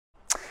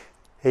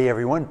Hey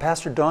everyone,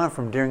 Pastor Don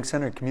from Deering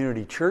Center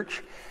Community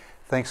Church.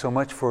 Thanks so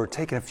much for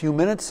taking a few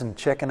minutes and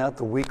checking out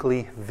the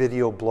weekly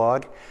video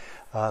blog.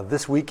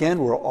 This weekend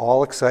we're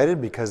all excited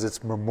because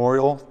it's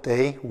Memorial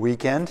Day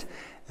weekend.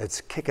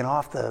 It's kicking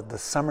off the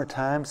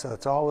summertime, so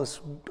it's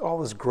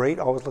always great.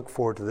 Always look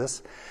forward to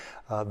this.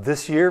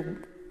 This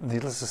year,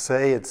 needless to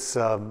say,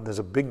 there's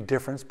a big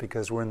difference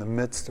because we're in the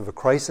midst of a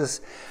crisis,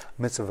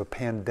 midst of a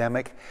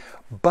pandemic.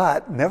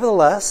 But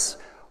nevertheless,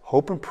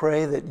 hope and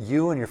pray that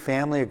you and your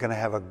family are going to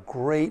have a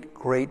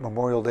great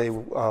Memorial Day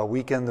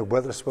weekend. The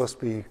weather's supposed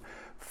to be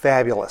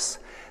fabulous.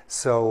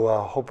 So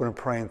hoping and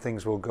praying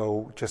things will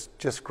go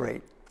just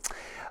great.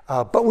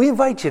 But we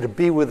invite you to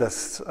be with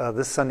us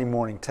this Sunday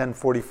morning,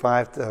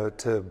 10:45,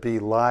 to be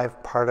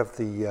live part of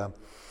the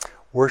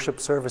worship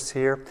service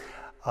here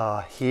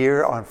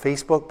on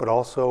Facebook, but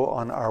also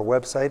on our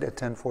website at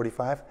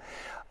 10:45.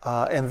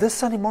 And this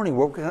Sunday morning,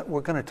 what we're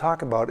going to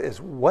talk about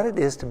is what it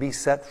is to be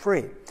set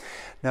free.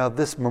 Now,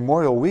 this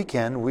Memorial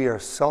Weekend, we are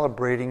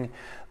celebrating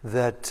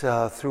that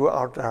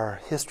throughout our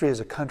history as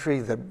a country,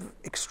 that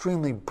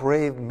extremely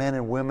brave men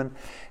and women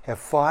have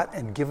fought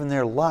and given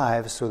their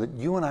lives so that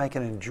you and I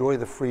can enjoy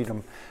the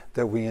freedom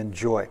that we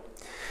enjoy.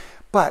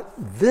 But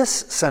this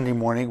Sunday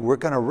morning, we're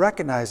going to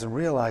recognize and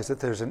realize that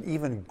there's an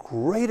even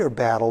greater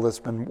battle that's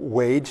been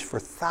waged for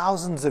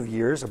thousands of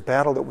years, a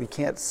battle that we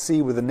can't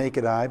see with the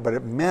naked eye, but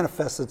it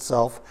manifests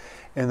itself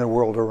in the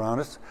world around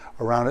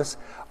us,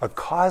 a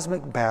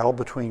cosmic battle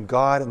between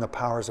God and the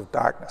powers of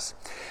darkness.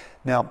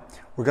 Now,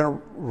 we're going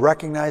to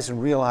recognize and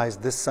realize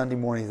this Sunday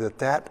morning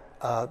that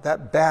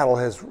battle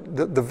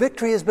the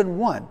victory has been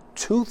won.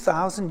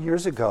 2,000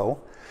 years ago,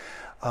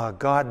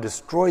 God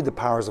destroyed the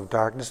powers of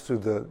darkness through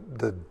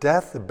the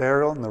death, the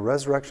burial, and the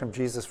resurrection of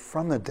Jesus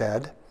from the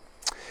dead.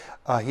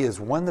 He has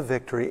won the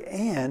victory,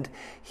 and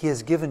He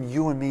has given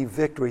you and me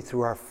victory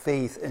through our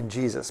faith in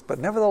Jesus. But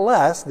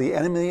nevertheless, the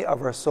enemy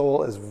of our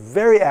soul is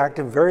very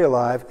active, very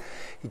alive.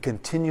 He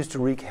continues to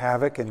wreak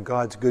havoc in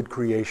God's good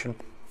creation.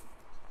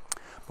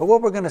 But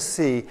what we're going to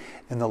see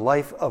in the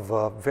life of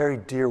a very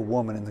dear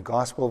woman in the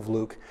Gospel of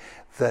Luke,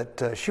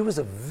 that she was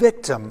a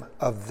victim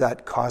of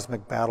that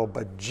cosmic battle,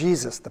 but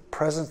Jesus, the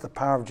presence, the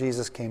power of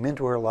Jesus came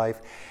into her life,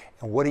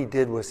 and what He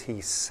did was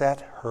He set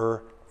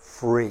her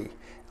free.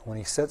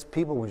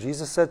 When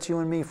Jesus sets you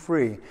and me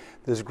free,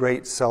 there's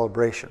great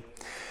celebration.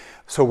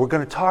 So we're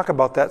going to talk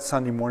about that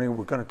Sunday morning.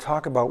 We're going to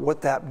talk about what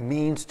that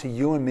means to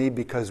you and me,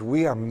 because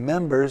we are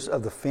members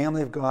of the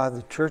family of God,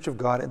 the church of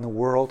God in the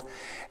world,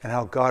 and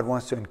how God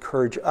wants to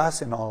encourage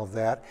us in all of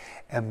that.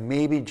 And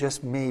maybe,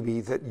 just maybe,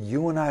 that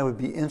you and I would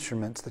be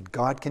instruments that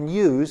God can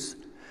use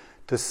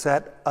to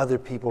set other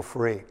people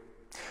free.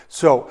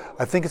 So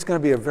I think it's going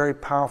to be a very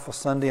powerful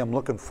Sunday. I'm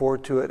looking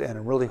forward to it, and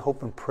I really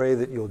hope and pray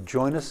that you'll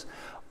join us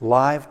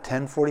live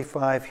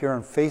 10:45 here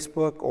on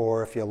Facebook,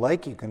 or if you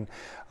like, you can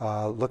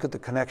look at the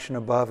connection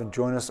above and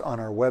join us on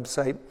our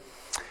website.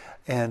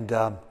 And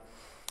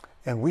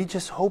we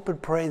just hope and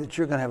pray that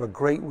you're going to have a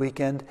great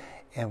weekend,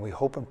 and we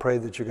hope and pray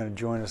that you're going to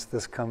join us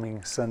this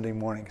coming Sunday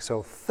morning.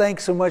 So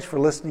thanks so much for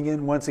listening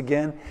in once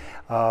again.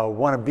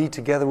 Want to be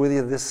together with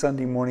you this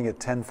Sunday morning at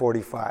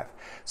 10:45.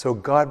 So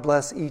God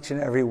bless each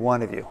and every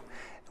one of you,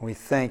 and we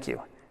thank you.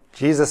 In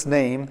Jesus'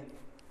 name,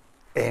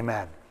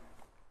 amen.